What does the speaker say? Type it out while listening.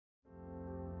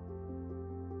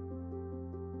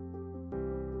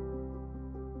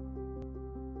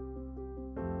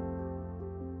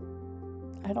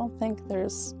I don't think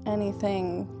there's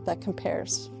anything that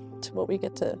compares to what we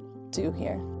get to do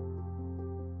here.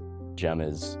 GEM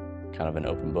is kind of an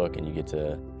open book, and you get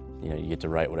to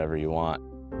write whatever you want.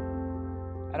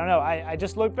 I don't know, I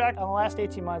just look back on the last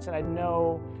 18 months and I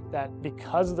know that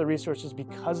because of the resources,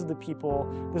 because of the people,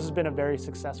 this has been a very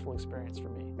successful experience for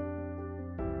me.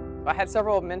 I had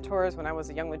several mentors when I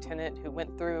was a young lieutenant who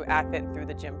went through AFIT and through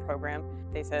the GEM program.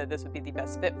 They said this would be the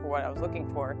best fit for what I was looking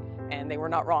for, and they were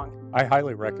not wrong. I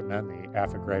highly recommend the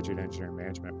AFIT Graduate Engineering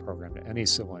Management Program to any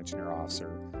civil engineer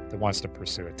officer that wants to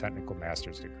pursue a technical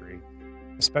master's degree,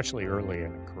 especially early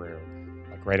in a career,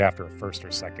 like right after a first or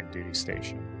second duty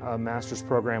station. A master's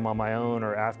program on my own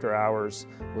or after hours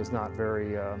was not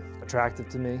very attractive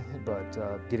to me,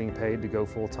 but getting paid to go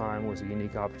full-time was a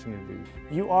unique opportunity.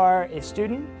 You are a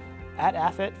student at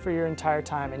AFIT for your entire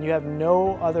time, and you have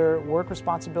no other work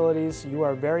responsibilities. You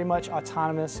are very much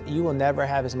autonomous. You will never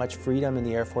have as much freedom in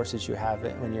the Air Force as you have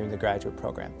when you're in the graduate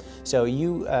program. So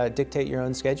you dictate your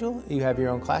own schedule, you have your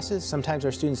own classes. Sometimes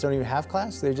our students don't even have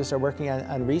class, they just are working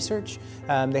on research.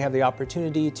 They have the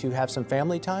opportunity to have some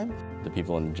family time. The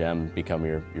people in GEM become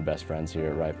your best friends here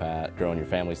at Wright-Patt, growing your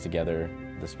families together.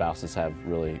 The spouses have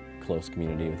really close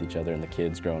community with each other, and the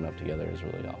kids growing up together is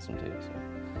really awesome too. So.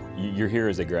 You're here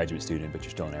as a graduate student, but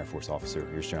you're still an Air Force officer.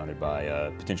 You're surrounded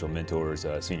by potential mentors,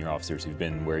 senior officers who've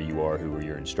been where you are, who are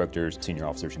your instructors, senior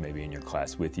officers who may be in your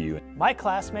class with you. My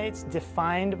classmates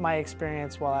defined my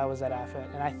experience while I was at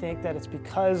AFIT, and I think that it's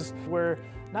because we're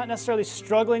not necessarily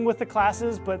struggling with the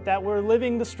classes, but that we're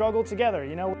living the struggle together,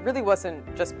 you know? It really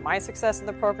wasn't just my success in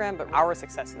the program, but our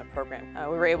success in the program.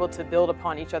 We were able to build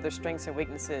upon each other's strengths and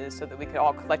weaknesses so that we could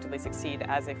all collectively succeed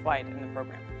as a flight in the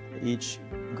program. Each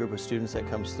group of students that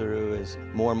comes through is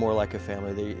more and more like a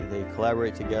family. They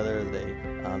collaborate together, they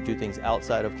do things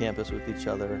outside of campus with each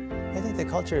other. I think the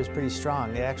culture is pretty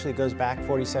strong. It actually goes back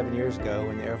 47 years ago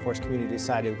when the Air Force community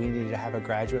decided we needed to have a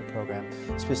graduate program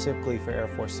specifically for Air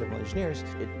Force civil engineers.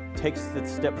 It takes the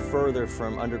step further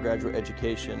from undergraduate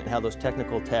education and how those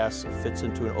technical tasks fits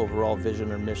into an overall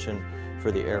vision or mission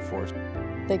for the Air Force.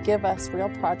 They give us real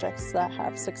projects that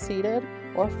have succeeded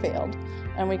or failed,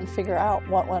 and we can figure out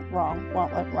what went wrong,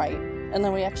 what went right, and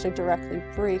then we actually directly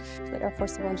brief the Air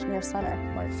Force Civil Engineer Center.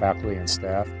 My faculty and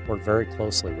staff work very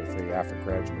closely with the AFIT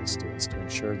graduate students to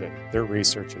ensure that their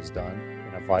research is done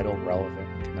in a vital, relevant,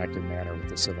 and connected manner with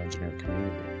the civil engineering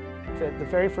community. The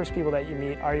very first people that you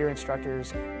meet are your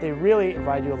instructors. They really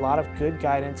provide you a lot of good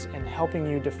guidance in helping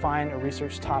you define a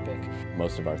research topic.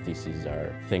 Most of our theses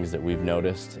are things that we've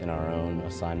noticed in our own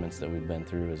assignments that we've been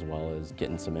through, as well as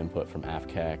getting some input from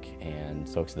AFCAC and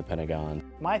folks at the Pentagon.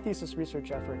 My thesis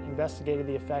research effort investigated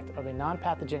the effect of a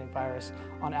non-pathogenic virus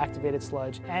on activated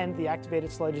sludge and the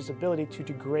activated sludge's ability to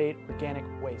degrade organic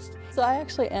waste. So I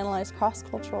actually analyzed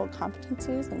cross-cultural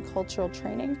competencies and cultural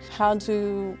training. How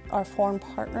do our foreign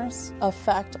partners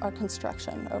affect our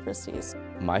construction overseas?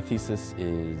 My thesis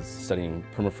is studying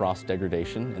permafrost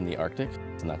degradation in the Arctic,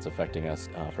 and that's affecting us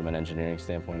from an engineering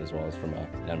standpoint as well as from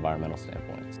an environmental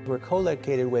standpoint. We're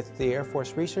co-located with the Air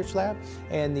Force Research Lab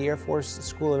and the Air Force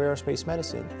School of Aerospace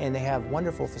Medicine, and they have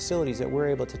wonderful facilities that we're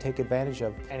able to take advantage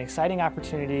of. An exciting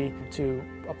opportunity to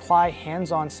apply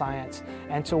hands-on science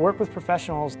and to work with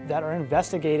professionals that are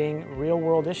investigating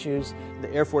real-world issues.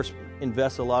 The Air Force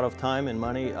invests a lot of time and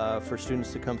money for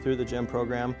students to come through the GEM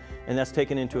program, and that's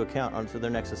taken into account onto their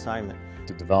next assignment.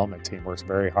 The development team works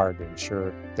very hard to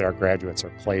ensure that our graduates are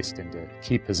placed into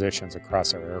key positions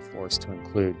across our Air Force, to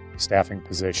include staffing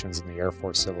positions in the Air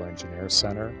Force Civil Engineers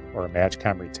Center, or a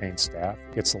MAJCOM retained staff,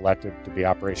 get selected to be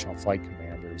operational flight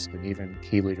commanders, and even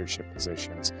key leadership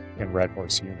positions in Red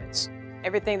Horse units.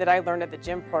 Everything that I learned at the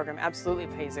GEM program absolutely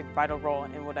plays a vital role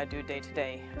in what I do day to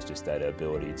day. It's just that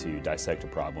ability to dissect a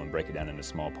problem, break it down into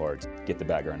small parts, get the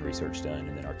background research done,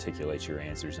 and then articulate your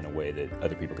answers in a way that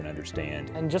other people can understand.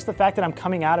 And just the fact that I'm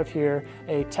coming out of here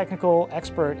a technical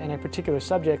expert in a particular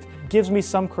subject gives me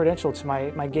some credential to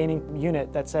my gaining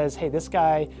unit that says, hey, this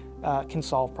guy can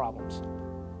solve problems.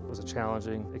 It was a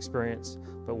challenging experience,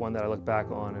 but one that I look back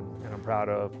on and I'm proud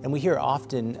of. And we hear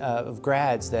often of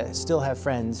grads that still have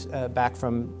friends back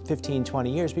from 15,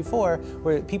 20 years before,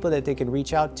 where people that they can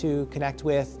reach out to, connect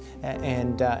with,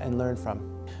 and learn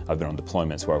from. I've been on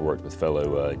deployments where I worked with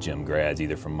fellow GEM grads,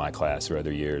 either from my class or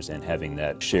other years, and having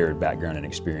that shared background and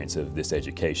experience of this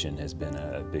education has been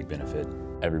a big benefit.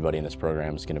 Everybody in this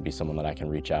program is going to be someone that I can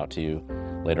reach out to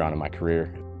later on in my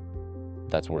career.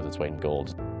 That's worth its weight in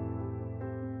gold.